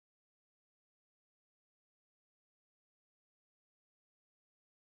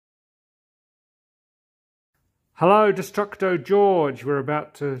Hello, Destro-George. We're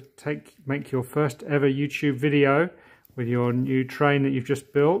about to make your first ever YouTube video with your new train that you've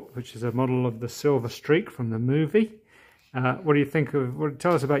just built, which is a model of the Silver Streak from the movie. What do you think of?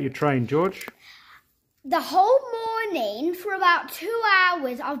 Tell us about your train, George. The whole morning, for about 2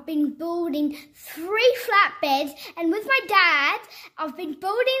 hours, I've been building 3 flatbeds, and with my dad, I've been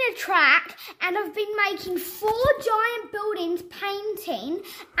building a track, and I've been making 4 giant buildings, painting,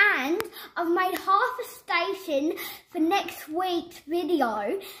 and I've made half a station for next week's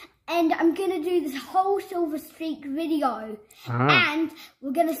video, and I'm going to do this whole Silver Streak video, and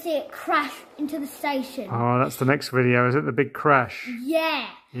we're going to see it crash into the station. Oh, that's the next video, is it? The big crash? Yeah.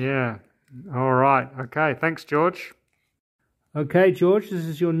 Yeah. All right. Okay. Thanks, George. Okay, George, this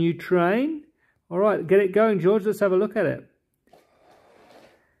is your new train. All right, get it going, George. Let's have a look at it.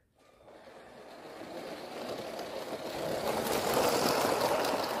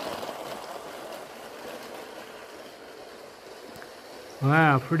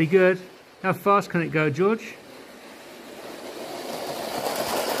 Wow, pretty good. How fast can it go, George?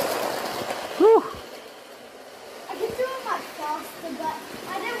 Whew. I can do it much faster, but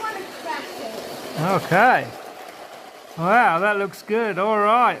I don't want to crash it. Okay. Wow, that looks good. All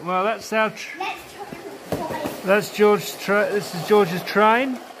right. Well, that's our. This is George's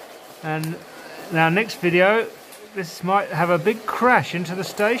train, and in our next video, this might have a big crash into the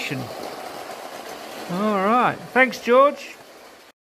station. All right. Thanks, George.